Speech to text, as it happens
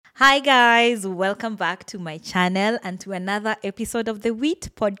Hi guys, welcome back to my channel and to another episode of the Wheat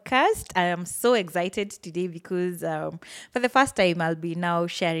podcast. I am so excited today because for the first time I'll be now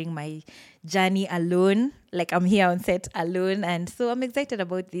sharing my journey alone. Like I'm here on set alone, and so I'm excited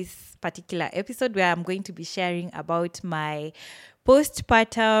about this particular episode where I'm going to be sharing about my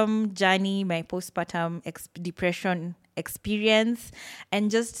postpartum journey, my postpartum depression experience, and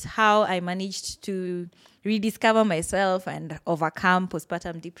just how I managed to rediscover myself and overcome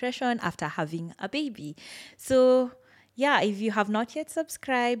postpartum depression after having a baby. So, yeah, if you have not yet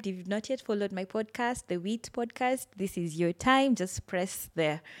subscribed, if you've not yet followed my podcast, the Wheat Podcast, this is your time. Just press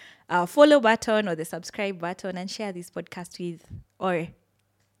the follow button or the subscribe button and share this podcast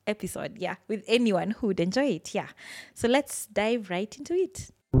with anyone who would enjoy it. Yeah. So let's dive right into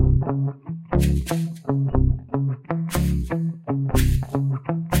it.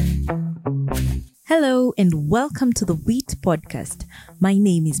 Hello and welcome to the Wheat Podcast. My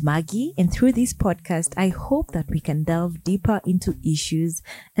name is Margie, and through this podcast, I hope that we can delve deeper into issues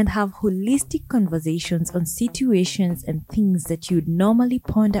and have holistic conversations on situations and things that you'd normally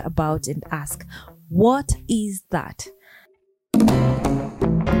ponder about and ask, what is that?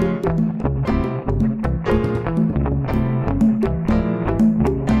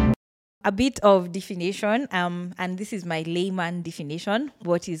 A bit of definition, and this is my layman definition.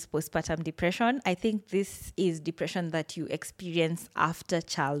 What is postpartum depression? I think this is depression that you experience after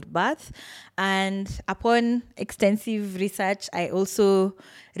childbirth. And upon extensive research, I also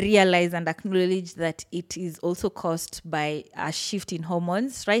realized and acknowledged that it is also caused by a shift in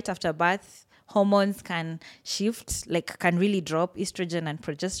hormones right after birth. Hormones can shift, can really drop estrogen and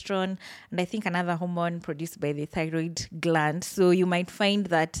progesterone, and I think another hormone produced by the thyroid gland. So you might find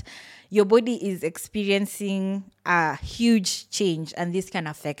that your body is experiencing a huge change, and this can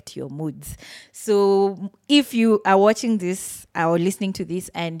affect your moods. So if you are watching this or listening to this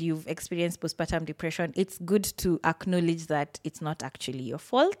and you've experienced postpartum depression, it's good to acknowledge that it's not actually your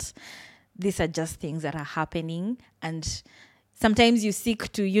fault. These are just things that are happening, and sometimes you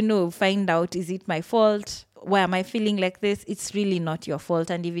seek to, find out, is it my fault? Why am I feeling like this? It's really not your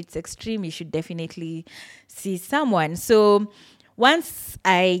fault. And if it's extreme, you should definitely see someone. So once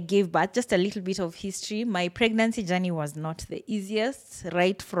I gave birth, just a little bit of history, my pregnancy journey was not the easiest,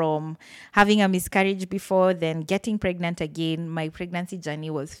 right from having a miscarriage before, then getting pregnant again. My pregnancy journey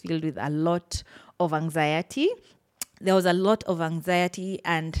was filled with a lot of anxiety. There was a lot of anxiety,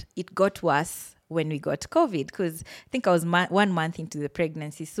 and it got worse when we got COVID, because I think I was 1 month into the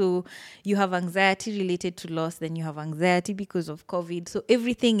pregnancy. So you have anxiety related to loss, then you have anxiety because of COVID. So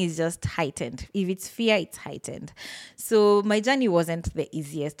everything is just heightened. If it's fear, it's heightened. So my journey wasn't the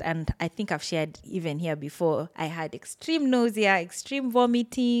easiest. And I think I've shared even here before, I had extreme nausea, extreme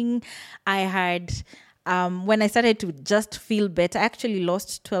vomiting. I had... when I started to just feel better, I actually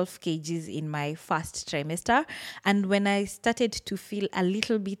lost 12 kgs in my first trimester. And when I started to feel a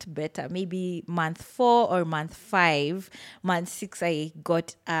little bit better, maybe month 4 or month 5, month 6, I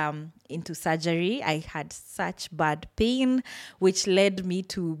got into surgery. I had such bad pain, which led me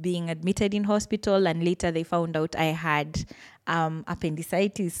to being admitted in hospital. And later they found out I had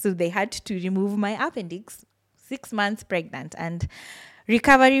appendicitis. So they had to remove my appendix 6 months pregnant. And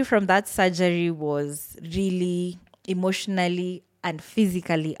recovery from that surgery was really emotionally and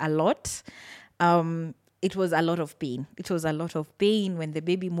physically a lot. It was a lot of pain. It was a lot of pain. When the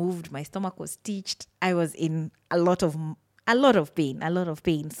baby moved, my stomach was stitched. I was in a lot of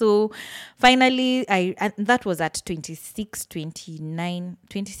pain. So finally, and that was at 26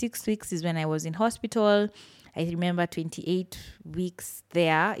 weeks is when I was in hospital. I remember 28 weeks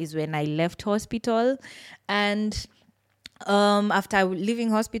there is when I left hospital. And after leaving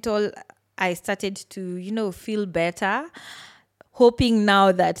hospital, I started to, feel better, hoping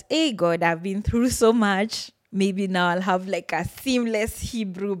now that, hey, God, I've been through so much. Maybe now I'll have a seamless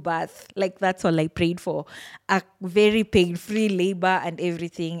Hebrew birth. That's all I prayed for. A very pain-free labor and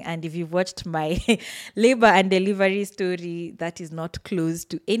everything. And if you've watched my labor and delivery story, that is not close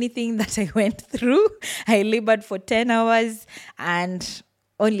to anything that I went through. I labored for 10 hours and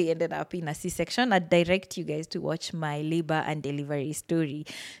only ended up in a C-section. I'd direct you guys to watch my labor and delivery story.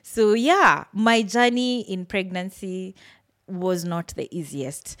 So yeah, my journey in pregnancy was not the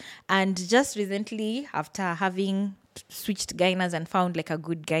easiest. And just recently, after having switched gyners and found a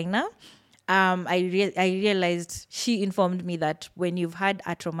good gyna, I realized she informed me that when you've had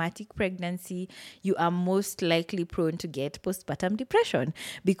a traumatic pregnancy, you are most likely prone to get postpartum depression,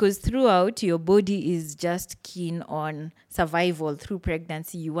 because throughout your body is just keen on survival through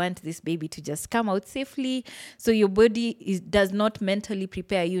pregnancy. You want this baby to just come out safely. So your body does not mentally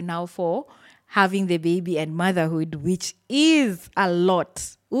prepare you now for having the baby and motherhood, which is a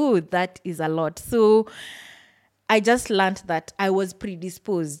lot. Ooh, that is a lot. So I just learned that I was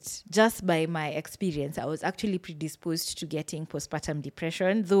predisposed just by my experience. I was actually predisposed to getting postpartum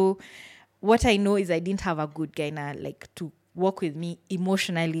depression, though what I know is I didn't have a good gyna like to work with me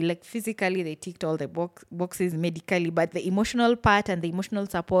emotionally. Like physically, they ticked all the boxes medically, but the emotional part and the emotional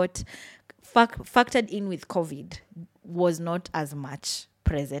support factored in with COVID was not as much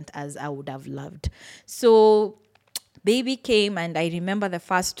present as I would have loved. So baby came, and I remember the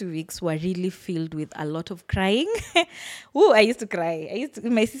first 2 weeks were really filled with a lot of crying. Oh, I used to cry.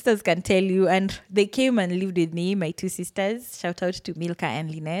 My sisters can tell you, and they came and lived with me, my two sisters. Shout out to Milka and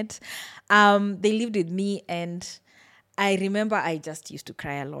Lynette. They lived with me, and I remember I just used to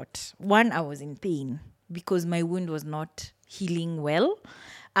cry a lot. One, I was in pain because my wound was not healing well.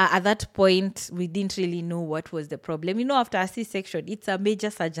 At that point, we didn't really know what was the problem. You know, after a C-section, it's a major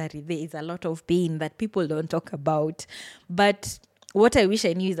surgery. There is a lot of pain that people don't talk about. But what I wish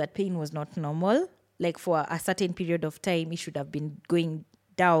I knew is that pain was not normal. Like for a certain period of time, it should have been going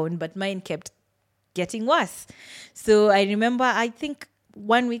down, but mine kept getting worse. So I remember, I think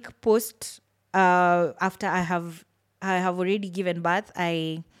 1 week post, after I have already given birth,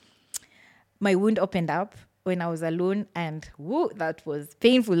 my wound opened up when I was alone, and whoa, that was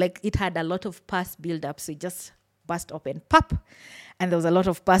painful. Like it had a lot of pus build up, so it just burst open, pop, and there was a lot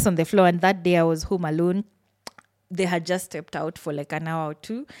of pus on the floor. And that day I was home alone. They had just stepped out for like an hour or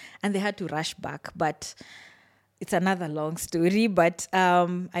two, and they had to rush back. But it's another long story, but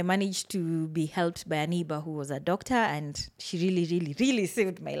I managed to be helped by a neighbor who was a doctor, and she really, really, really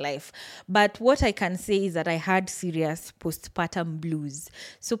saved my life. But what I can say is that I had serious postpartum blues.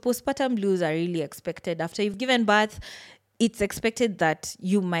 So postpartum blues are really expected. After you've given birth, it's expected that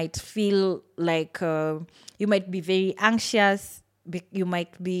you might feel like you might be very anxious. You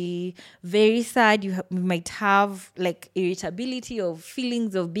might be very sad. You might have like irritability or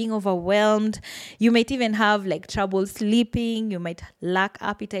feelings of being overwhelmed. You might even have like trouble sleeping. You might lack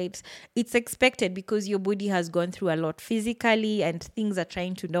appetite. It's expected because your body has gone through a lot physically and things are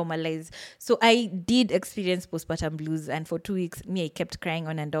trying to normalize. So I did experience postpartum blues, and for 2 weeks, I kept crying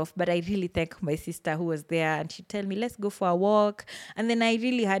on and off. But I really thank my sister who was there, and she'd tell me, let's go for a walk. And then I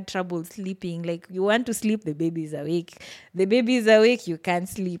really had trouble sleeping. Like you want to sleep, the baby's awake. The baby's awake, you can't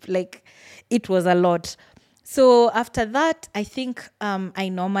sleep. Like it was a lot. So after that, I think I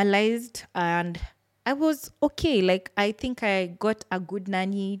normalized and I was okay. Like I think I got a good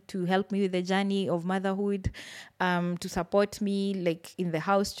nanny to help me with the journey of motherhood, to support me like in the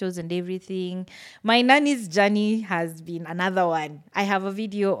house chores and everything. My nanny's journey has been another one. I have a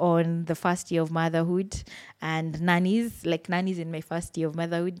video on the first year of motherhood and nannies in my first year of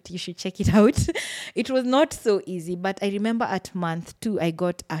motherhood. You should check it out. It was not so easy, but I remember at month 2, I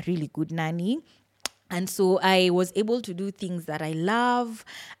got a really good nanny. And so I was able to do things that I love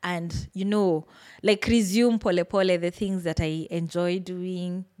and, like resume pole, the things that I enjoy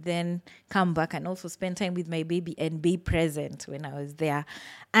doing, then come back and also spend time with my baby and be present when I was there.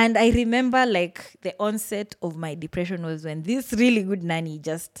 And I remember like the onset of my depression was when this really good nanny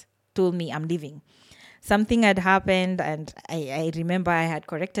just told me I'm leaving. Something had happened, and I remember I had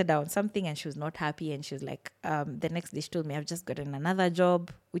corrected her on something, and she was not happy. And she was like, the next day she told me, I've just gotten another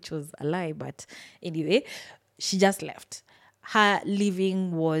job, which was a lie. But anyway, she just left. Her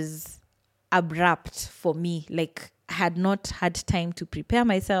leaving was abrupt for me. Like, I had not had time to prepare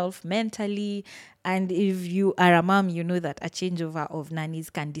myself mentally. And if you are a mom, you know that a changeover of nannies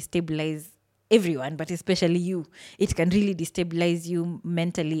can destabilize everyone, but especially you. It can really destabilize you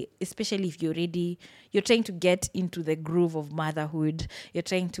mentally, especially if you're trying to get into the groove of motherhood. You're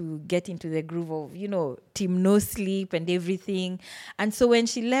trying to get into the groove of, team no sleep and everything. And so when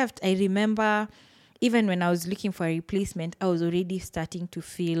she left, I remember even when I was looking for a replacement, I was already starting to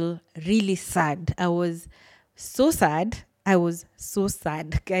feel really sad. I was so sad,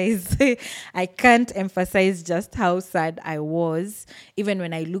 guys. I can't emphasize just how sad I was. Even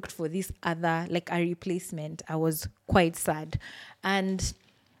when I looked for this other, like a replacement, I was quite sad. And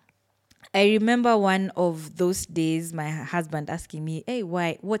I remember one of those days, my husband asking me, hey,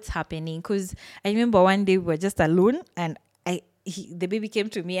 what's happening? Because I remember one day we were just alone, and the baby came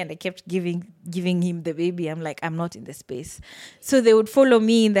to me, and I kept giving him the baby. I'm like, I'm not in the space. So they would follow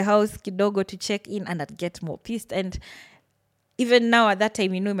me in the house, kidogo, to check in, and I'd get more pissed. And even now at that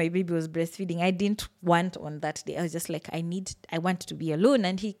time, my baby was breastfeeding. I didn't want on that day. I was just like, I want to be alone.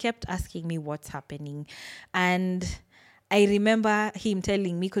 And he kept asking me what's happening. And I remember him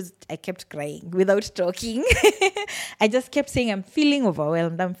telling me, because I kept crying without talking. I just kept saying, I'm feeling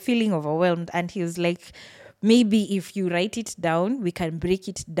overwhelmed. And he was like, maybe if you write it down, we can break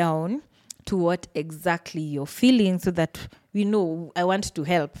it down to what exactly you're feeling so that we know I want to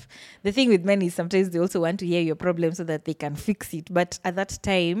help. The thing with men is sometimes they also want to hear your problem so that they can fix it. But at that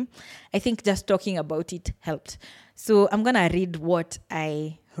time, I think just talking about it helped. So I'm going to read what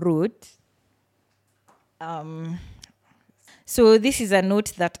I wrote. So this is a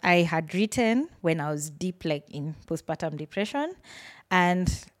note that I had written when I was deep in postpartum depression. And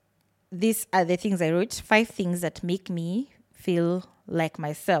these are the things I wrote. 5 things that make me feel like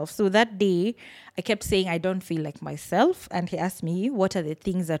myself. So that day, I kept saying, I don't feel like myself. And he asked me, what are the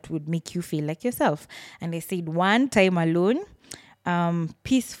things that would make you feel like yourself? And I said, 1, time alone.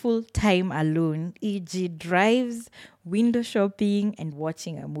 Peaceful time alone, e.g. drives, window shopping, and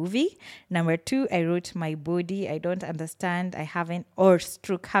watching a movie. Number 2, I wrote my body. I don't understand. I haven't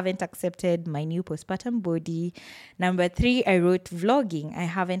accepted my new postpartum body. Number 3, I wrote vlogging. I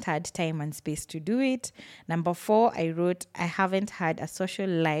haven't had time and space to do it. Number 4, I wrote I haven't had a social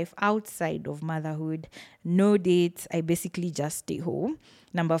life outside of motherhood. No dates. I basically just stay home.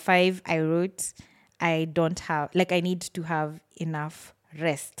 Number 5, I wrote I need to have enough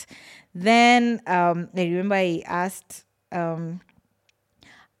rest. Then I remember I asked, how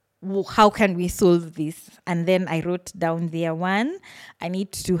can we solve this? And then I wrote down there, 1, I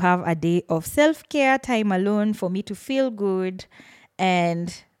need to have a day of self-care, time alone for me to feel good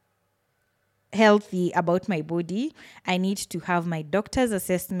and healthy about my body. I need to have my doctor's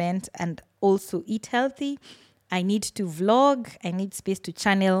assessment and also eat healthy. I need to vlog. I need space to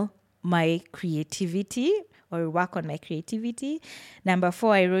channel my creativity or work on my creativity. Number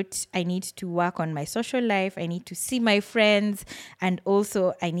 4, I wrote, I need to work on my social life. I need to see my friends. And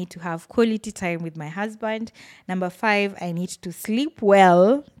also I need to have quality time with my husband. Number 5, I need to sleep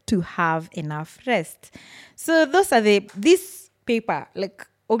well to have enough rest. So those are this paper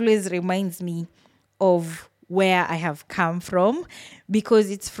always reminds me of where I have come from,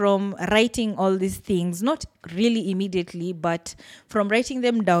 because it's from writing all these things, not really immediately, but from writing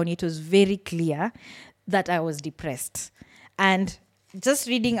them down, it was very clear that I was depressed. And just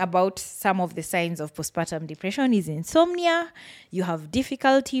reading about some of the signs of postpartum depression is insomnia. You have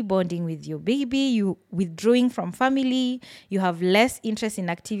difficulty bonding with your baby, you withdrawing from family, you have less interest in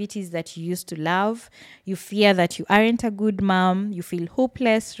activities that you used to love, you fear that you aren't a good mom, you feel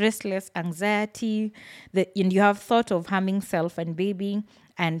hopeless, restless, anxiety, and you have thought of harming self and baby,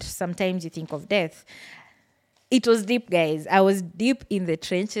 and sometimes you think of death. It was deep, guys. I was deep in the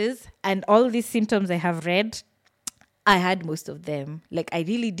trenches, and all these symptoms I have read, I had most of them. I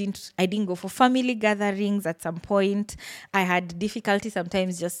didn't go for family gatherings at some point. I had difficulty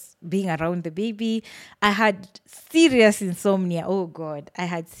sometimes just being around the baby. I had serious insomnia. Oh God, I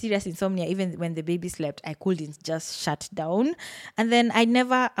had serious insomnia. Even when the baby slept, I couldn't just shut down. And then I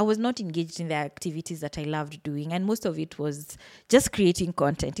was not engaged in the activities that I loved doing. And most of it was just creating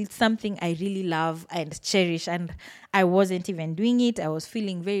content. It's something I really love and cherish. And I wasn't even doing it. I was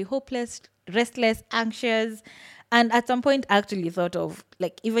feeling very hopeless, restless, anxious. And at some point, I actually thought of,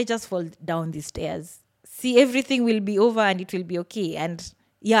 if I just fall down these stairs, everything will be over and it will be okay. And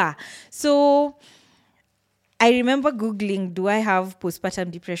yeah, so I remember Googling, do I have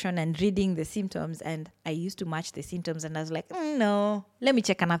postpartum depression, and reading the symptoms. And I used to match the symptoms, and I was like, no, let me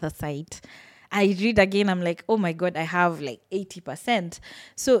check another site. I read again, I'm like, oh my God, I have 80%.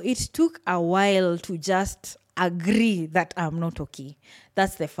 So it took a while to just agree that I'm not okay.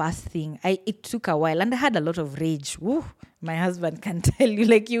 That's the first thing. It took a while, and I had a lot of rage. Woo, my husband can tell you,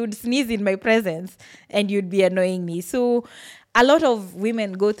 you would sneeze in my presence and you'd be annoying me. So a lot of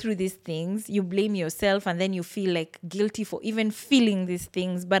women go through these things. You blame yourself and then you feel guilty for even feeling these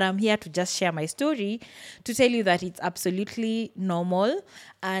things. But I'm here to just share my story to tell you that it's absolutely normal.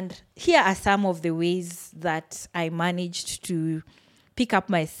 And here are some of the ways that I managed to pick up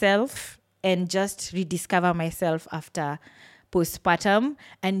myself and just rediscover myself after postpartum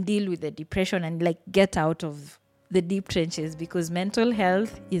and deal with the depression and get out of the deep trenches, because mental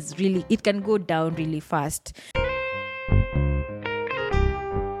health it can go down really fast.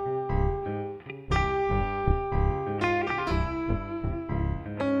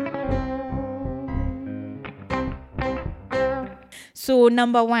 So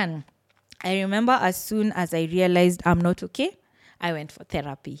number 1, I remember as soon as I realized I'm not okay, I went for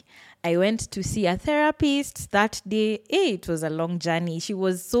therapy. I went to see a therapist that day. It was a long journey. She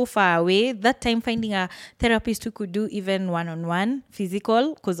was so far away. That time, finding a therapist who could do even one-on-one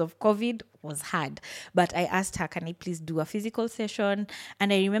physical because of COVID was hard. But I asked her, can I please do a physical session?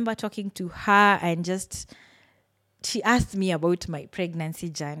 And I remember talking to her and she asked me about my pregnancy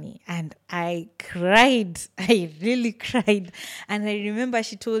journey, and I cried. I really cried. And I remember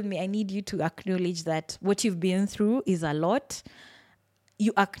she told me, I need you to acknowledge that what you've been through is a lot.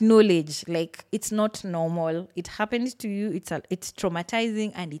 you acknowledge, like, it's not normal. It happened to you. It's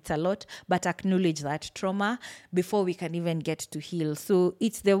traumatizing and it's a lot, but acknowledge that trauma before we can even get to heal. So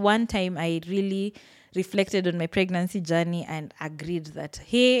it's the one time I really reflected on my pregnancy journey and agreed that,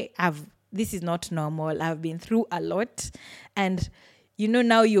 hey, this is not normal. I've been through a lot. And,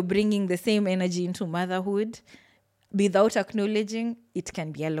 now you're bringing the same energy into motherhood. Without acknowledging, it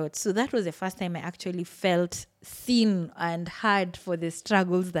can be a lot. So that was the first time I actually felt seen and heard for the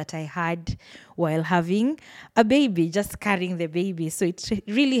struggles that I had while having a baby, just carrying the baby. So it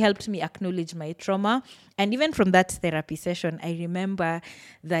really helped me acknowledge my trauma. And even from that therapy session, I remember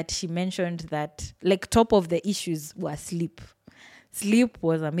that she mentioned that, like, top of the issues were sleep. Sleep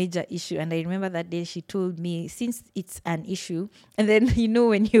was a major issue. And I remember that day she told me, since it's an issue, and then,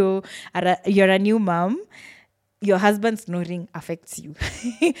 when you're a new mom, your husband snoring affects you.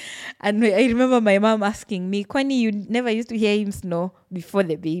 And I remember my mom asking me, Kwani, you never used to hear him snore before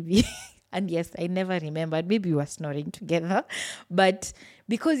the baby? And yes, I never remembered. Maybe we were snoring together. But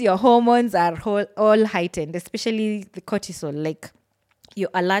because your hormones are all heightened, especially the cortisol, like your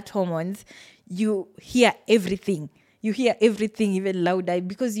alert hormones, you hear everything. You hear everything even louder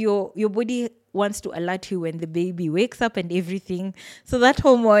because your body wants to alert you when the baby wakes up and everything. So that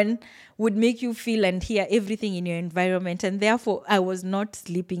hormone would make you feel and hear everything in your environment. And therefore, I was not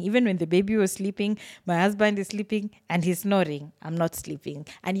sleeping. Even when the baby was sleeping, my husband is sleeping and he's snoring. I'm not sleeping.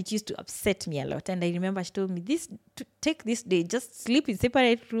 And it used to upset me a lot. And I remember she told me, take this day, just sleep in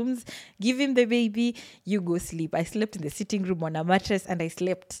separate rooms, give him the baby, you go sleep. I slept in the sitting room on a mattress and I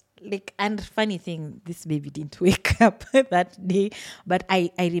slept. And funny thing, this baby didn't wake up that day, but I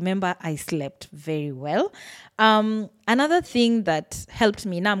remember I slept very well. Another thing that helped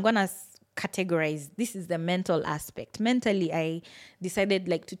me, now I'm going to categorize, this is the mental aspect. Mentally, I decided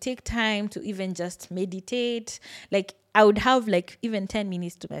to take time to even just meditate. I would have even 10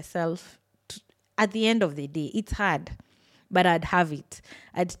 minutes to myself at the end of the day. It's hard, but I'd have it.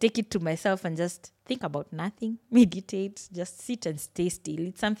 I'd take it to myself and just think about nothing, meditate, just sit and stay still.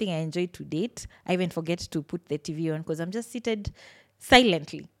 It's something I enjoy to date. I even forget to put the TV on because I'm just seated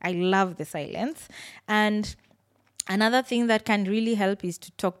silently. I love the silence. And another thing that can really help is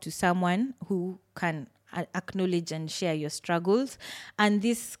to talk to someone who can acknowledge and share your struggles. And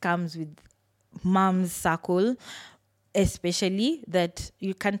this comes with mom's circle, especially, that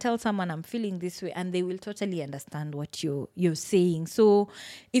you can tell someone, I'm feeling this way, and they will totally understand what you're saying. So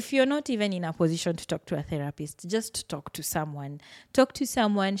if you're not even in a position to talk to a therapist, just talk to someone,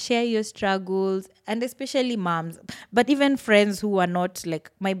 share your struggles, and especially moms, but even friends who are not,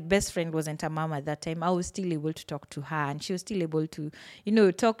 my best friend wasn't a mom at that time. I was still able to talk to her and she was still able to,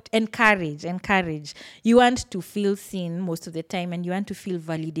 talk, encourage. You want to feel seen most of the time and you want to feel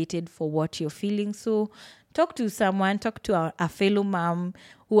validated for what you're feeling. So talk to someone, talk to a fellow mom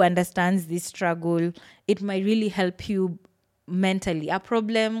who understands this struggle. It might really help you mentally. A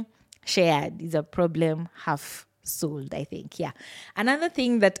problem shared is a problem half solved, I think. Yeah. Another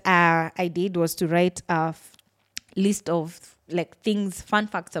thing that I did was to write a list of fun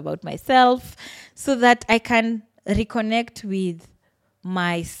facts about myself so that I can reconnect with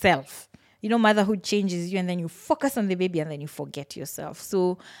myself. Motherhood changes you and then you focus on the baby and then you forget yourself.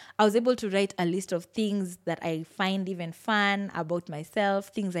 So I was able to write a list of things that I find even fun about myself,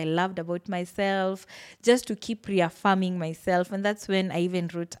 things I loved about myself, just to keep reaffirming myself. And that's when I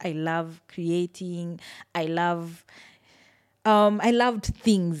even wrote, I love creating, I loved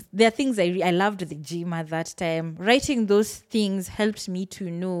things. There are things I loved the gym at that time. Writing those things helped me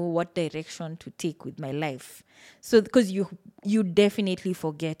to know what direction to take with my life. So because you definitely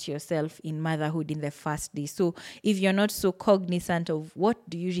forget yourself in motherhood in the first day. So if you're not so cognizant of what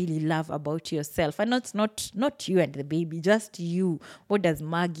do you really love about yourself, and not you and the baby, just you. What does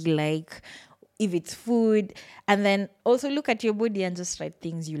Margie like? If it's food, and then also look at your body and just write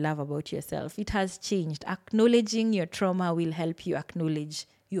things you love about yourself. It has changed. Acknowledging your trauma will help you acknowledge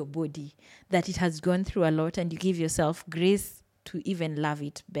your body, that it has gone through a lot, and you give yourself grace to even love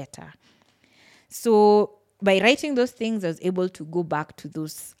it better. So by writing those things, I was able to go back to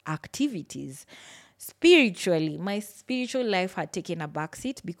those activities. Spiritually, my spiritual life had taken a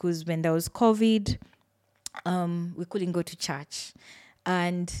backseat because when there was COVID, we couldn't go to church.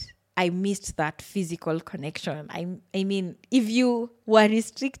 And I missed that physical connection. I mean, if you were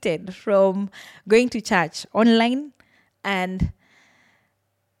restricted from going to church online, and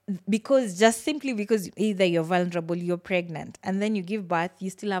because either you're vulnerable, you're pregnant, and then you give birth, you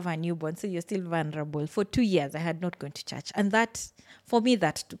still have a newborn, so you're still vulnerable. For 2 years, I had not gone to church. And that, for me,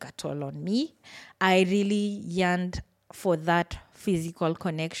 that took a toll on me. I really yearned for that physical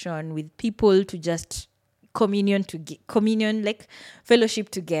connection with people, to just communion, like fellowship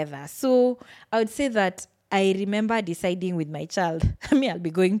together. So I would say that I remember deciding with my child, I'll be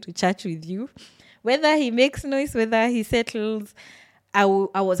going to church with you. Whether he makes noise, whether he settles, I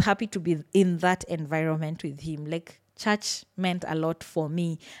was happy to be in that environment with him. Like, church meant a lot for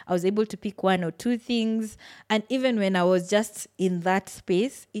me. I was able to pick one or two things. And even when I was just in that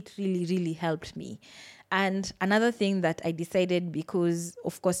space, it really, really helped me. And another thing that I decided, because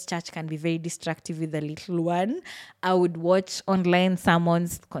of course church can be very destructive with the little one, I would watch online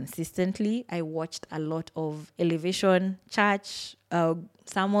sermons consistently. I watched a lot of Elevation Church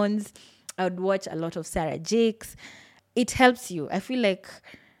sermons. I would watch a lot of Sarah Jakes. It helps you. I feel like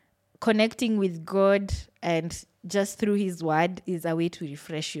connecting with God and just through his word is a way to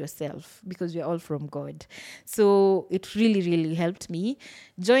refresh yourself, because we're all from God. So it really, really helped me.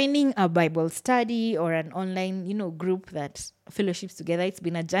 Joining a Bible study or an online, group that fellowships together. It's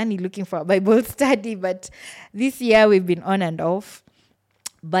been a journey looking for a Bible study, but this year we've been on and off.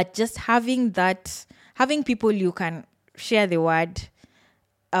 But just having people you can share the word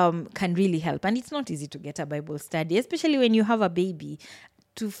can really help. And it's not easy to get a Bible study, especially when you have a baby.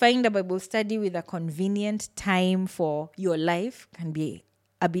 To find a Bible study with a convenient time for your life can be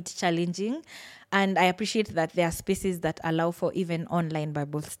a bit challenging. And I appreciate that there are spaces that allow for even online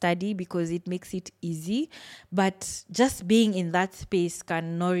Bible study, because it makes it easy. But just being in that space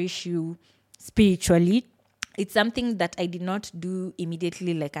can nourish you spiritually. It's something that I did not do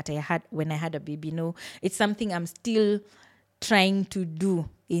immediately when I had a baby. No, it's something I'm still trying to do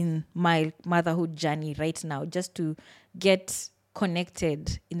in my motherhood journey right now, just to get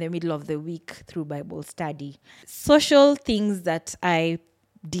connected in the middle of the week through Bible study. Social things that I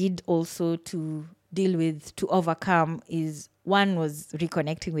did also to deal with, to overcome, one was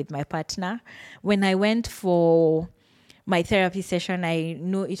reconnecting with my partner. When I went for my therapy session, I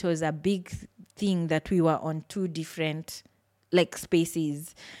know it was a big thing that we were on two different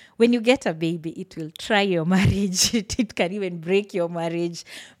spaces. When you get a baby, it will try your marriage. It can even break your marriage,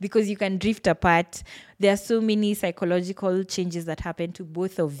 because you can drift apart. There are so many psychological changes that happen to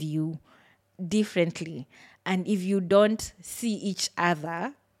both of you differently. And if you don't see each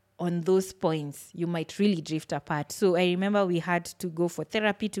other on those points, you might really drift apart. So I remember we had to go for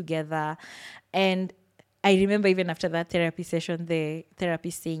therapy together. And I remember even after that therapy session, the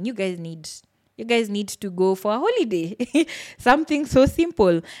therapist saying, you guys need to go for a holiday. Something so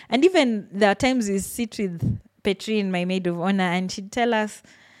simple. And even there are times we sit with Petrine, my maid of honor, and she'd tell us,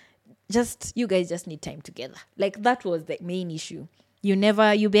 you guys just need time together. Like, that was the main issue.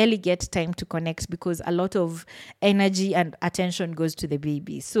 You barely get time to connect, because a lot of energy and attention goes to the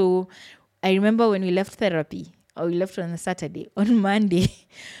baby. So I remember when we left therapy, or we left on a Saturday, on Monday,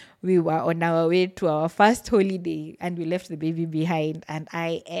 we were on our way to our first holiday, and we left the baby behind. And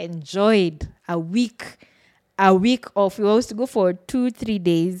I enjoyed a week off. We were supposed to go for 2-3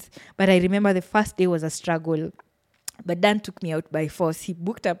 days, but I remember the first day was a struggle. But Dan took me out by force. He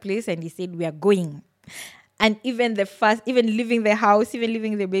booked a place and he said, we are going. And even leaving the house, even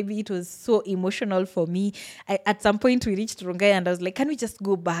leaving the baby, it was so emotional for me. At some point, we reached Rongai and I was like, can we just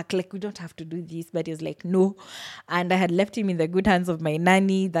go back? Like, we don't have to do this. But he was like, no. And I had left him in the good hands of my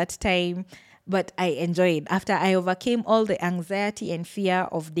nanny that time. But I enjoyed. After I overcame all the anxiety and fear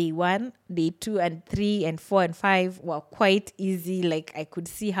of day 1, day 2 and 3 and 4 and 5 were quite easy. Like, I could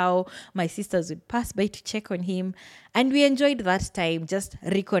see how my sisters would pass by to check on him. And we enjoyed that time, just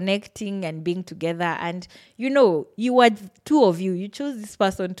reconnecting and being together. And, you were two of you. You chose this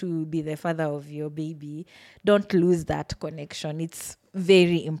person to be the father of your baby. Don't lose that connection. It's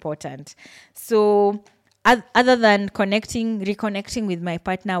very important. So, other than reconnecting with my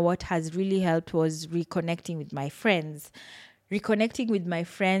partner, what has really helped was reconnecting with my friends. Reconnecting with my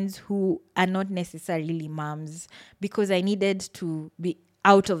friends who are not necessarily moms, because I needed to be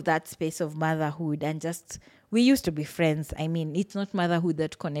out of that space of motherhood and we used to be friends. I mean, it's not motherhood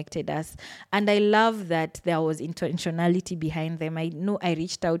that connected us. And I love that there was intentionality behind them. I know I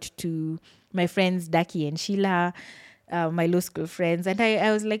reached out to my friends, Daki and Sheila, my law school friends. And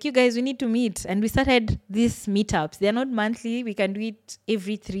I was like, you guys, we need to meet. And we started these meetups. They're not monthly. We can do it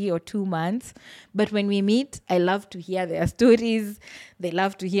every 3 or 2 months. But when we meet, I love to hear their stories. They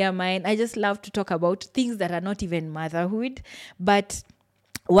love to hear mine. I just love to talk about things that are not even motherhood. But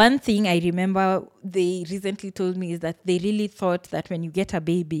one thing I remember they recently told me is that they really thought that when you get a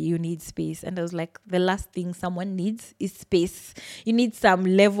baby, you need space. And I was like, the last thing someone needs is space. You need some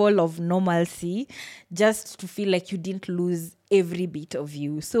level of normalcy just to feel like you didn't lose every bit of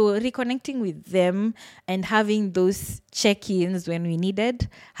you. So reconnecting with them and having those check-ins when we needed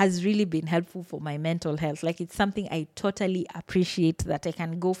has really been helpful for my mental health. Like, it's something I totally appreciate, that I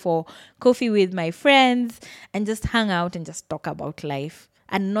can go for coffee with my friends and just hang out and just talk about life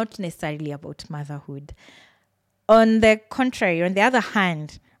and not necessarily about motherhood. On the contrary, on the other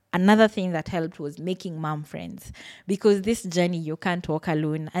hand, another thing that helped was making mom friends, because this journey you can't walk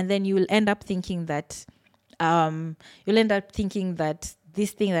alone, and then you'll end up thinking that this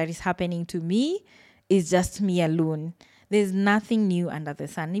thing that is happening to me is just me alone. There's nothing new under the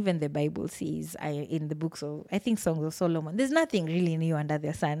sun. Even the Bible says, in the books of, I think, Songs of Solomon, there's nothing really new under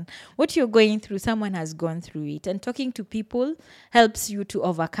the sun. What you're going through, someone has gone through it. And talking to people helps you to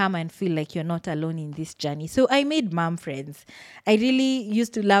overcome and feel like you're not alone in this journey. So I made mom friends. I really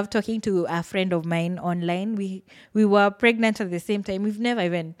used to love talking to a friend of mine online. We were pregnant at the same time. We've never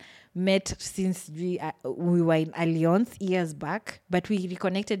even met since we were in Alliance years back, but we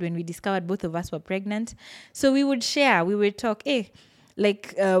reconnected when we discovered both of us were pregnant. So we would share, we would talk, when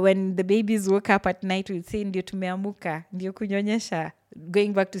the babies woke up at night, we'd say, ndio tumeamuka, ndio kunyonyesha,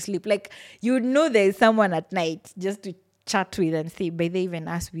 going back to sleep. Like, you know there is someone at night just to chat with and say, by they even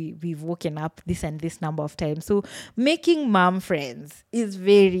ask, we've woken up this and this number of times. So making mom friends is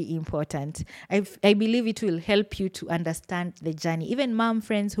very important. I believe it will help you to understand the journey. Even mom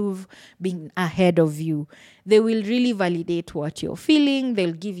friends who've been ahead of you, they will really validate what you're feeling.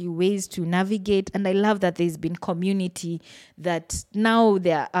 They'll give you ways to navigate. And I love that there's been community, that now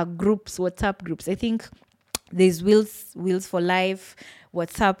there are groups, WhatsApp groups. I think there's Wheels for Life,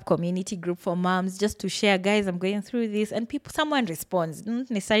 WhatsApp community group for moms, just to share, guys, I'm going through this. And someone responds, not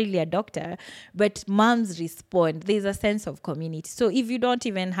necessarily a doctor, but moms respond. There's a sense of community. So if you don't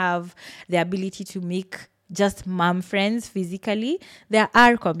even have the ability to make just mom friends physically, there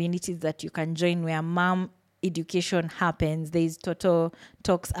are communities that you can join where mom education happens. There's Toto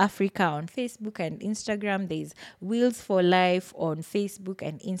Talks Africa on Facebook and Instagram. There's Wheels for Life on Facebook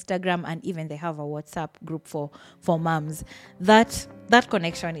and Instagram, and even they have a WhatsApp group for moms. That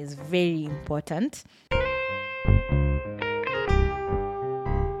connection is very important.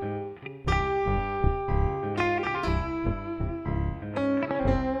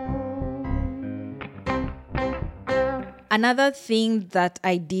 Another thing that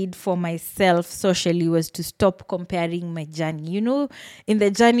I did for myself socially was to stop comparing my journey. You know, in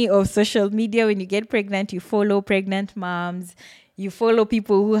the journey of social media, when you get pregnant, you follow pregnant moms, you follow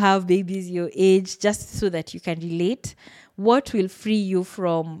people who have babies your age, just so that you can relate. What will free you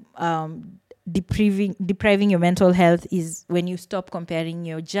from depriving your mental health is when you stop comparing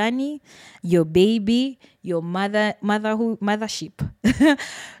your journey, your baby, your mothership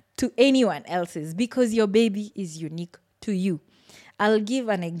to anyone else's, because your baby is unique to you. I'll give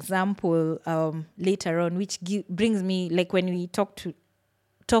an example later on, which brings me, like, when we talk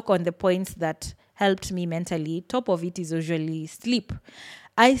on the points that helped me mentally, top of it is usually sleep.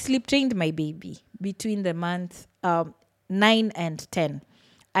 I sleep trained my baby between the month 9 and 10.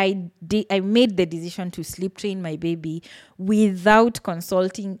 I made the decision to sleep train my baby without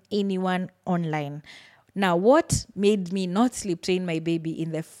consulting anyone online. Now, what made me not sleep train my baby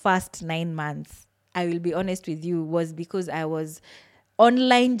in the first 9 months, I will be honest with you, was because I was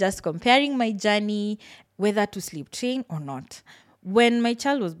online just comparing my journey, whether to sleep train or not. When my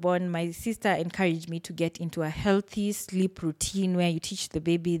child was born, my sister encouraged me to get into a healthy sleep routine where you teach the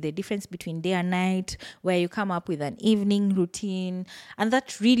baby the difference between day and night, where you come up with an evening routine. And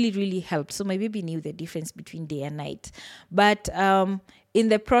that really, really helped. So my baby knew the difference between day and night. But in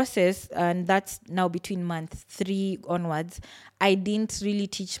the process, and that's now between month 3 onwards, I didn't really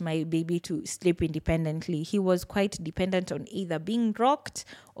teach my baby to sleep independently. He was quite dependent on either being rocked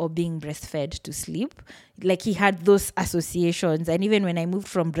or being breastfed to sleep. Like, he had those associations. And even when I moved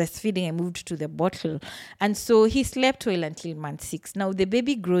from breastfeeding, I moved to the bottle. And so he slept well until month 6. Now the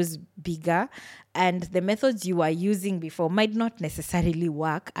baby grows bigger, and the methods you are using before might not necessarily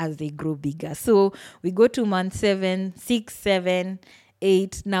work as they grow bigger. So we go to month 7, 6, 7,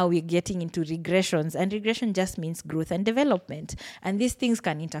 8, now we're getting into regressions, and regression just means growth and development, and these things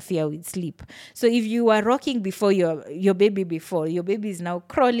can interfere with sleep. So if you are rocking before your baby is now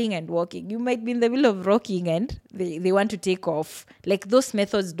crawling and walking, you might be in the middle of rocking and they want to take off. Like, those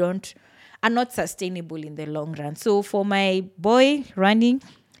methods are not sustainable in the long run. So for my boy running,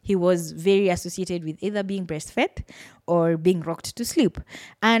 he was very associated with either being breastfed or being rocked to sleep.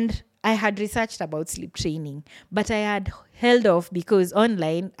 And I had researched about sleep training, but I had held off because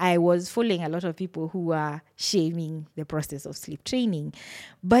online I was following a lot of people who were shaming the process of sleep training.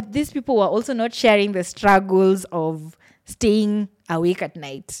 But these people were also not sharing the struggles of staying awake at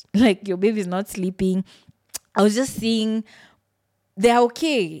night. Like, your baby is not sleeping. I was just seeing they're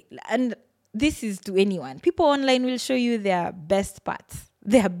okay. And this is to anyone. People online will show you their best parts.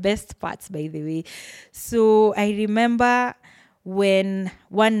 Their best parts, by the way. So I remember when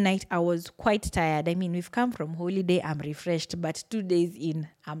one night I was quite tired. I mean, we've come from holiday, I'm refreshed, but 2 days in,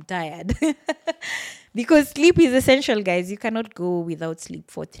 I'm tired. Because sleep is essential, guys. You cannot go without sleep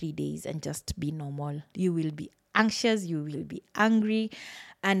for 3 days and just be normal. You will be anxious, you will be angry.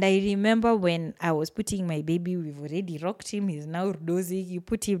 And I remember when I was putting my baby, we've already rocked him, he's now dozing. You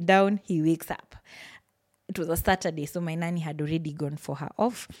put him down, he wakes up. It was a Saturday, so my nanny had already gone for her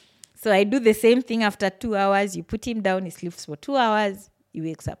off. So I do the same thing after 2 hours. You put him down, he sleeps for 2 hours, he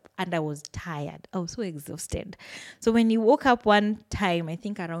wakes up. And I was tired. I was so exhausted. So when he woke up one time, I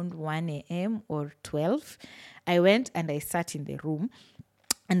think around 1 a.m. or 12, I went and I sat in the room.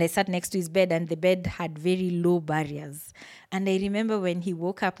 And I sat next to his bed, and the bed had very low barriers. And I remember when he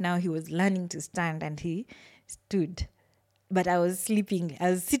woke up now, he was learning to stand, and he stood. But I was sleeping.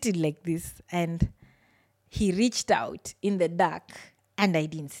 I was sitting like this, and he reached out in the dark, and I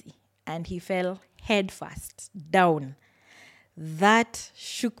didn't see. And he fell head first down. That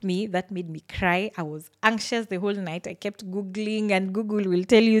shook me. That made me cry. I was anxious the whole night. I kept Googling, and Google will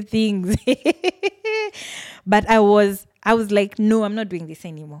tell you things. But I was like, no, I'm not doing this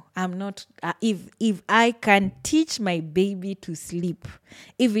anymore. I'm not. If I can teach my baby to sleep,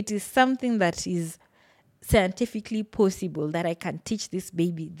 if it is something that is scientifically possible that I can teach this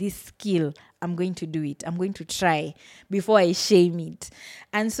baby this skill, I'm going to do it. I'm going to try before I shame it.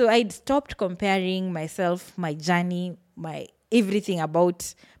 And so I stopped comparing myself, my journey, my everything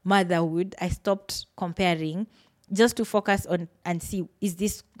about motherhood. I stopped comparing just to focus on and see, is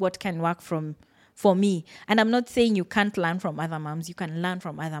this what can work for me? And I'm not saying you can't learn from other moms. You can learn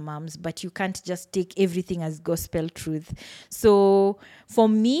from other moms, but you can't just take everything as gospel truth. So for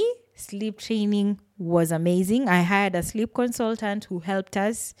me, sleep training was amazing. I hired a sleep consultant who helped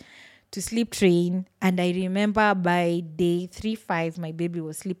us to sleep train. And I remember by day 3-5, my baby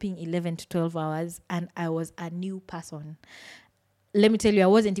was sleeping 11 to 12 hours and I was a new person. Let me tell you, I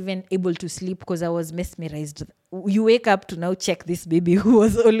wasn't even able to sleep because I was mesmerized. You wake up to now check this baby who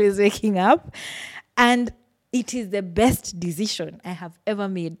was always waking up. And it is the best decision I have ever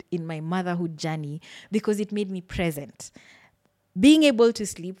made in my motherhood journey because it made me present. Being able to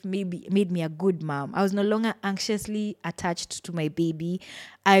sleep made me a good mom. I was no longer anxiously attached to my baby.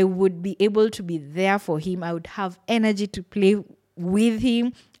 I would be able to be there for him. I would have energy to play with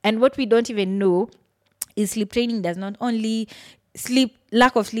him. And what we don't even know is sleep training does not only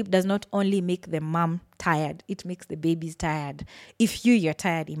lack of sleep does not only make the mom tired, it makes the babies tired. If you're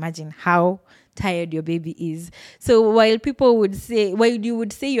tired, imagine how tired your baby is. So while you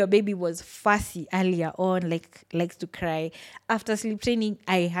would say your baby was fussy earlier on, likes to cry, after sleep training,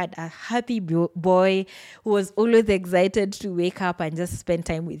 I had a happy boy who was always excited to wake up and just spend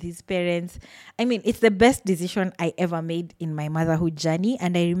time with his parents. I mean, it's the best decision I ever made in my motherhood journey.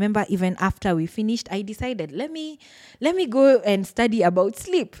 And I remember even after we finished, I decided, let me go and study about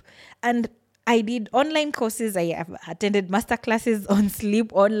sleep. And I did online courses. I have attended masterclasses on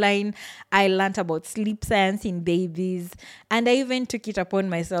sleep online. I learned about sleep science in babies. And I even took it upon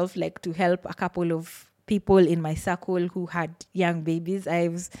myself to help a couple of people in my circle who had young babies.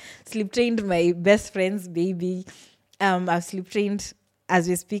 I've sleep trained my best friend's baby. I've sleep trained as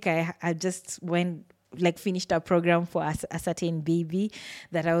we speak. I just finished a program for a certain baby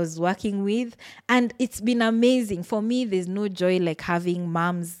that I was working with. And it's been amazing. For me, there's no joy like having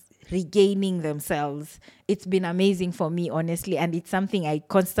moms regaining themselves. It's been amazing for me, honestly, and it's something I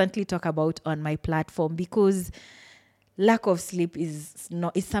constantly talk about on my platform because lack of sleep is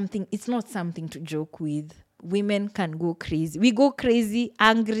not something to joke with. Women can go crazy. We go crazy,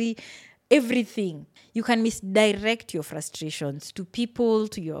 angry, everything. You can misdirect your frustrations to people,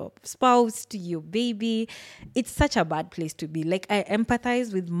 to your spouse, to your baby. It's such a bad place to be. I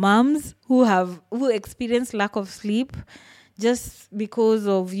empathize with moms who experience lack of sleep just because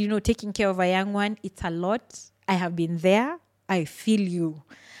of, taking care of a young one. It's a lot. I have been there. I feel you.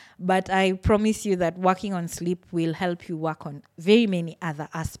 But I promise you that working on sleep will help you work on very many other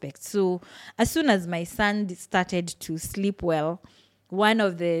aspects. So as soon as my son started to sleep well, one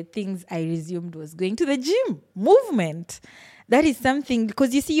of the things I resumed was going to the gym, movement. That is something,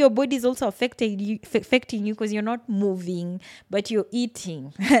 because you see your body is also affecting you because you're not moving, but you're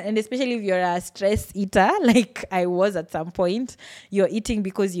eating. And especially if you're a stress eater, like I was at some point, you're eating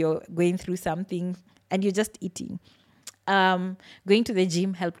because you're going through something and you're just eating. Going to the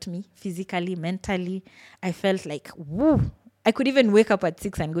gym helped me physically, mentally. I felt like, woo, I could even wake up at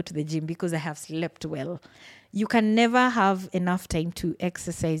 6 and go to the gym because I have slept well. You can never have enough time to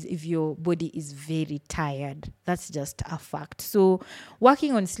exercise if your body is very tired. That's just a fact. So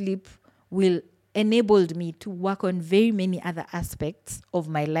working on sleep will enabled me to work on very many other aspects of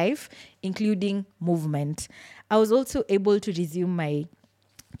my life, including movement. I was also able to resume my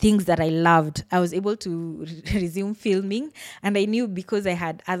things that I loved. I was able to resume filming, and I knew because I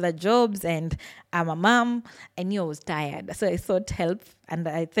had other jobs and I'm a mom, I knew I was tired. So I sought help, and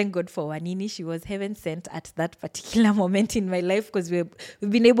I thank God for Wanini. She was heaven sent at that particular moment in my life because we've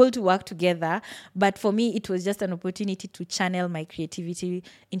been able to work together. But for me, it was just an opportunity to channel my creativity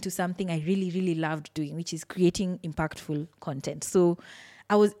into something I really, really loved doing, which is creating impactful content. So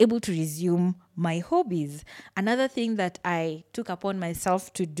I was able to resume my hobbies. Another thing that I took upon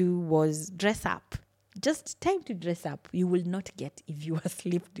myself to do was dress up. Just time to dress up. You will not get if you are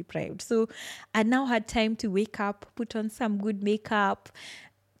sleep deprived. So I now had time to wake up, put on some good makeup,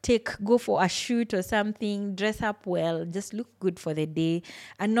 go for a shoot or something, dress up well, just look good for the day.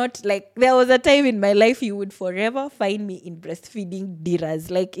 And not like, there was a time in my life you would forever find me in breastfeeding diras.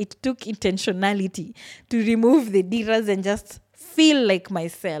 Like, it took intentionality to remove the diras and just feel like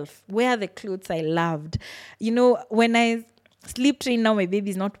myself, wear the clothes I loved. When I sleep train now, my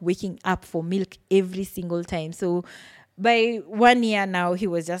baby is not waking up for milk every single time. So by 1 year now, he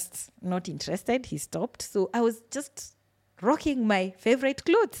was just not interested. He stopped. So I was just rocking my favorite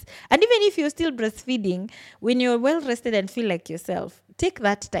clothes. And even if you're still breastfeeding, when you're well rested and feel like yourself, take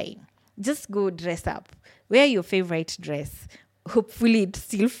that time. Just go dress up. Wear your favorite dress. Hopefully it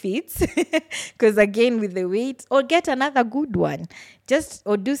still fits, because again, with the weight, or get another good one,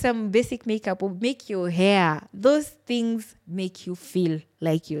 or do some basic makeup, or make your hair. Those things make you feel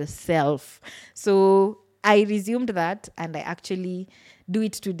like yourself. So I resumed that, and I actually do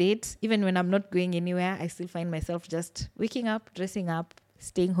it to date. Even when I'm not going anywhere, I still find myself just waking up, dressing up,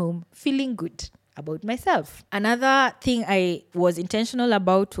 staying home, feeling good about myself. Another thing I was intentional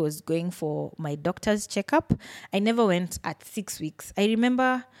about was going for my doctor's checkup. I never went at 6 weeks. I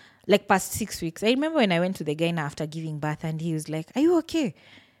remember, past 6 weeks. I remember when I went to the gynae after giving birth, and he was like, "Are you okay?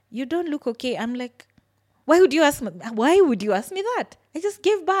 You don't look okay." I'm like, why would you ask me that? I just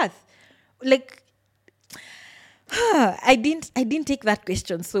gave birth. I didn't take that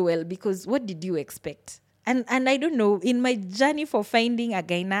question so well, because what did you expect? And I don't know, in my journey for finding a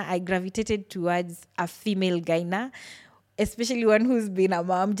gynae, I gravitated towards a female gynae, especially one who's been a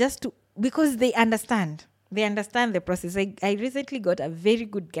mom, because they understand. They understand the process. I recently got a very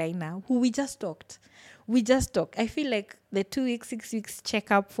good gynae who we just talked. I feel like the 2 weeks, 6 weeks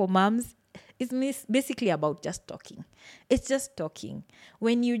checkup for moms is basically about just talking. It's just talking.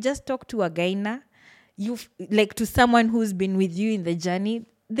 When you just talk to a gynae, to someone who's been with you in the journey,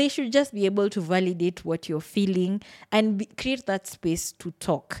 they should just be able to validate what you're feeling and create that space to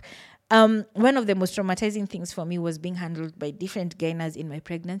talk. One of the most traumatizing things for me was being handled by different gynaes in my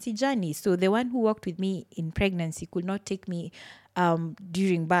pregnancy journey. So the one who worked with me in pregnancy could not take me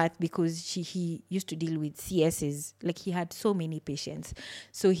during birth because he used to deal with CSs. He had so many patients.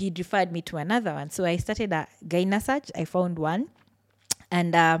 So he referred me to another one. So I started a gynae search. I found one.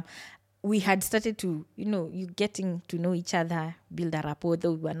 And we had started to, you getting to know each other, build a rapport,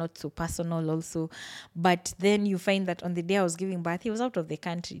 though we were not so personal also. But then you find that on the day I was giving birth, he was out of the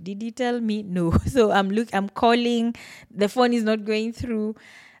country. Did he tell me? No. So I'm calling, the phone is not going through.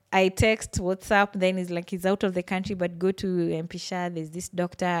 I text WhatsApp, then he's out of the country, but go to Mpisha, there's this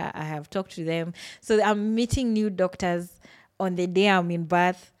doctor, I have talked to them. So I'm meeting new doctors on the day I'm in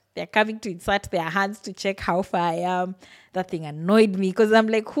birth. They're coming to insert their hands to check how far I am. That thing annoyed me because I'm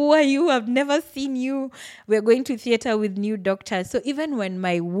like, who are you? I've never seen you. We're going to theater with new doctors. So even when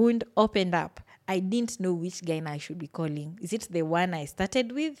my wound opened up, I didn't know which gynae I should be calling. Is it the one I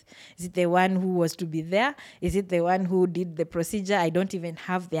started with? Is it the one who was to be there? Is it the one who did the procedure? I don't even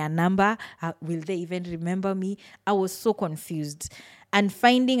have their number. Will they even remember me? I was so confused. And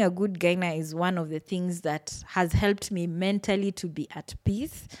finding a good gynae is one of the things that has helped me mentally to be at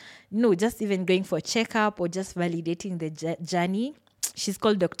peace. Just even going for a checkup or just validating the journey. She's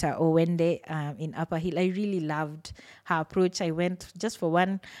called Dr. Owende in Upper Hill. I really loved her approach. I went just for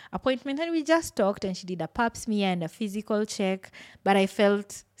one appointment and we just talked, and she did a pap smear and a physical check. But I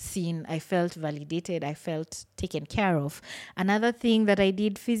felt seen. I felt validated. I felt taken care of. Another thing that I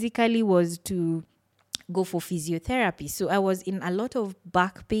did physically was to go for physiotherapy. So I was in a lot of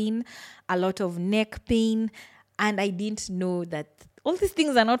back pain, a lot of neck pain, and I didn't know that All these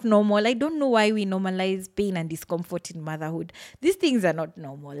things are not normal. I don't know why we normalize pain and discomfort in motherhood. These things are not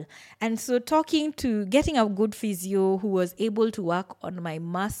normal. And so getting a good physio who was able to work on my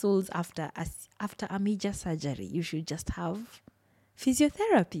muscles after a major surgery. You should just have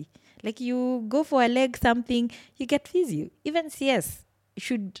physiotherapy. Like you go for a leg something, you get physio. Even CS,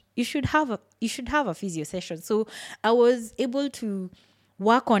 you should have a physio session. So I was able to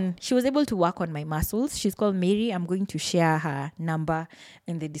she was able to work on my muscles. She's called Mary. I'm going to share her number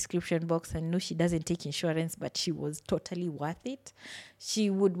in the description box. I know she doesn't take insurance, but she was totally worth it. She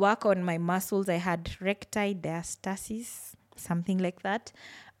would work on my muscles. I had recti diastasis, something like that.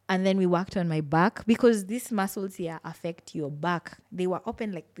 And then we worked on my back because these muscles here affect your back. They were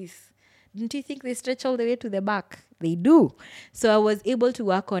open like this. Didn't you think they stretch all the way to the back? They do. So I was able to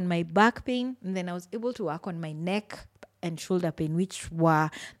work on my back pain, and then I was able to work on my neck and shoulder pain,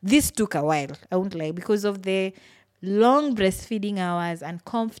 this took a while, I won't lie, because of the long breastfeeding hours and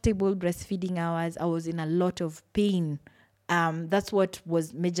comfortable breastfeeding hours. I was in a lot of pain. That's what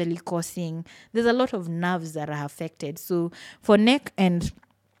was majorly causing. There's a lot of nerves that are affected. So for neck and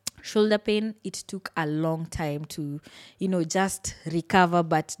shoulder pain, it took a long time to, just recover,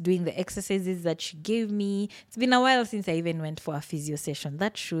 but doing the exercises that she gave me. It's been a while since I even went for a physio session.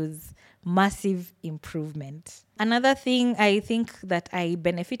 That shows massive improvement. Another thing I think that I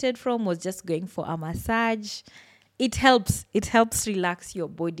benefited from was just going for a massage. It helps relax your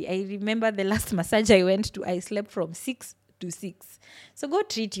body. I remember the last massage I went to, I slept from 6 to 6. So go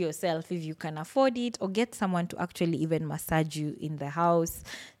treat yourself if you can afford it, or get someone to actually even massage you in the house,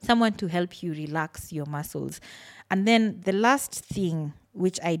 someone to help you relax your muscles. And then the last thing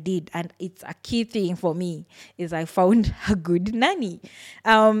which I did, and it's a key thing for me, is I found a good nanny.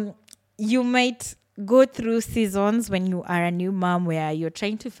 You might go through seasons when you are a new mom where you're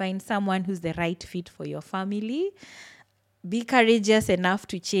trying to find someone who's the right fit for your family. Be courageous enough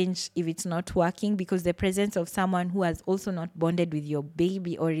to change if it's not working, because the presence of someone who has also not bonded with your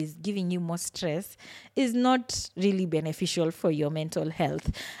baby or is giving you more stress is not really beneficial for your mental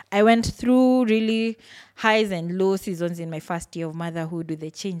health. I went through really highs and low seasons in my first year of motherhood with the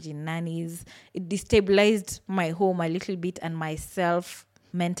change in nannies. It destabilized my home a little bit and myself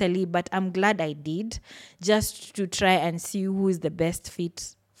mentally, but I'm glad I did, just to try and see who is the best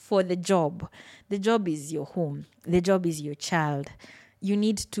fit for the job. The job is your home. The job is your child. You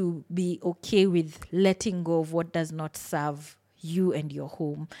need to be okay with letting go of what does not serve you and your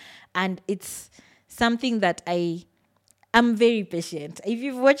home. And it's something that I'm very patient. If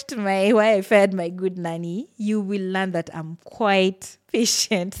you've watched Why I Fired My Good Nanny, you will learn that I'm quite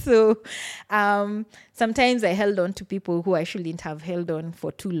patient. So sometimes I held on to people who I shouldn't have held on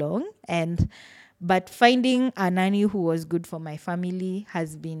for too long. But finding a nanny who was good for my family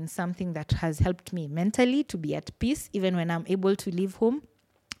has been something that has helped me mentally to be at peace. Even when I'm able to leave home,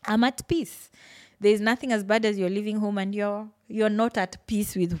 I'm at peace. There's nothing as bad as you're leaving home and you're not at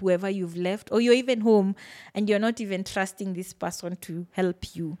peace with whoever you've left, or you're even home and you're not even trusting this person to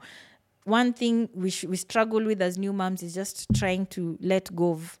help you. One thing we struggle with as new moms is just trying to let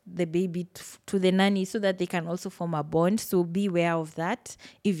go of the baby to the nanny so that they can also form a bond. So be aware of that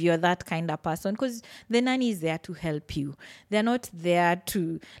if you're that kind of person, because the nanny is there to help you. They're not there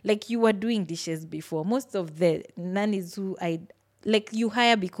to, like you were doing dishes before. Most of the nannies who you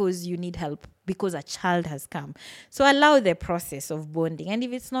hire because you need help, because a child has come. So allow the process of bonding. And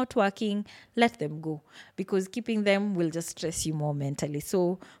if it's not working, let them go, because keeping them will just stress you more mentally.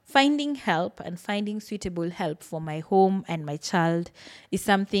 So finding help and finding suitable help for my home and my child is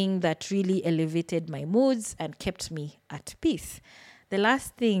something that really elevated my moods and kept me at peace. The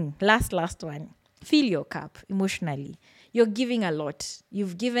last one, fill your cup emotionally. You're giving a lot.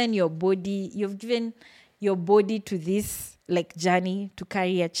 You've given your body to this journey to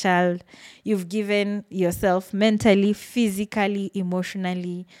carry a child. You've given yourself mentally, physically,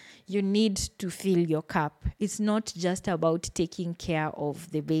 emotionally. You need to fill your cup. It's not just about taking care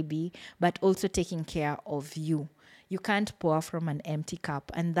of the baby, but also taking care of you. You can't pour from an empty cup.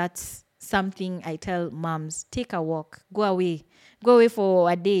 And that's something I tell moms: take a walk, go away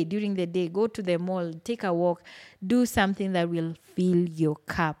for a day, during the day, go to the mall, take a walk, do something that will fill your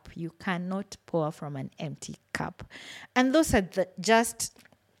cup. You cannot pour from an empty cup. And those are just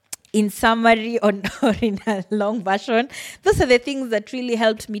in summary or in a long version, those are the things that really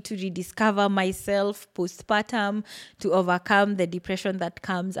helped me to rediscover myself postpartum, to overcome the depression that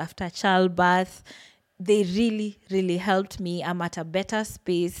comes after childbirth. they really, really helped me. I'm at a better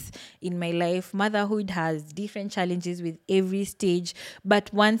space in my life. Motherhood has different challenges with every stage,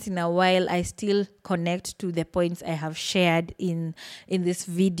 but once in a while, I still connect to the points I have shared in this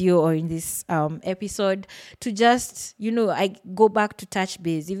video or in this episode to just, I go back to touch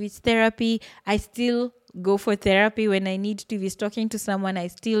base. If it's therapy, I still go for therapy when I need to. If it's talking to someone, I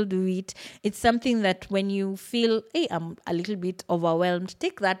still do it. It's something that when you feel, hey, I'm a little bit overwhelmed,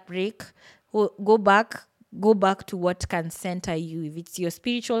 take that break. Go back to what can center you. If it's your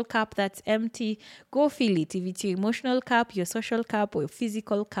spiritual cup that's empty, go fill it. If it's your emotional cup, your social cup, or your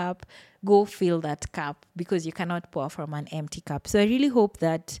physical cup, go fill that cup, because you cannot pour from an empty cup. So I really hope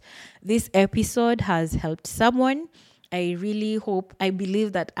that this episode has helped someone. I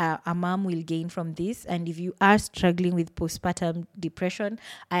believe that a mom will gain from this. And if you are struggling with postpartum depression,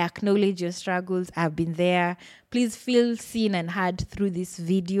 I acknowledge your struggles. I've been there. Please feel seen and heard through this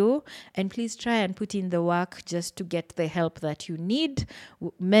video. And please try and put in the work just to get the help that you need,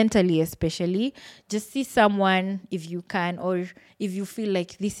 mentally especially. Just see someone if you can, or if you feel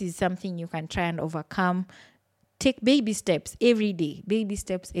like this is something you can try and overcome. Take baby steps every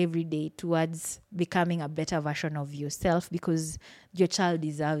day towards becoming a better version of yourself, because your child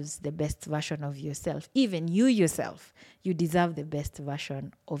deserves the best version of yourself. Even you yourself, you deserve the best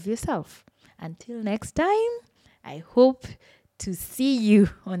version of yourself. Until next time, I hope to see you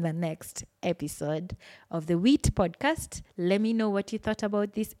on the next episode of the Wheat Podcast. Let me know what you thought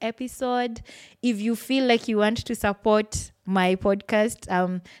about this episode. If you feel like you want to support my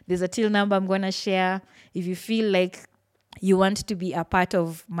podcast, there's a till number I'm going to share. If you feel like you want to be a part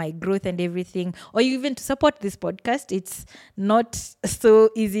of my growth and everything, or you even to support this podcast, it's not so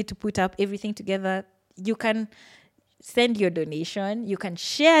easy to put up everything together. You can send your donation. You can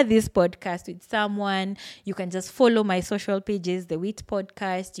share this podcast with someone. You can just follow my social pages, The Wheat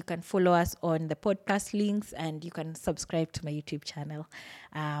Podcast. You can follow us on the podcast links, and you can subscribe to my YouTube channel.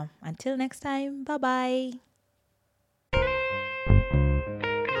 Until next time, bye-bye.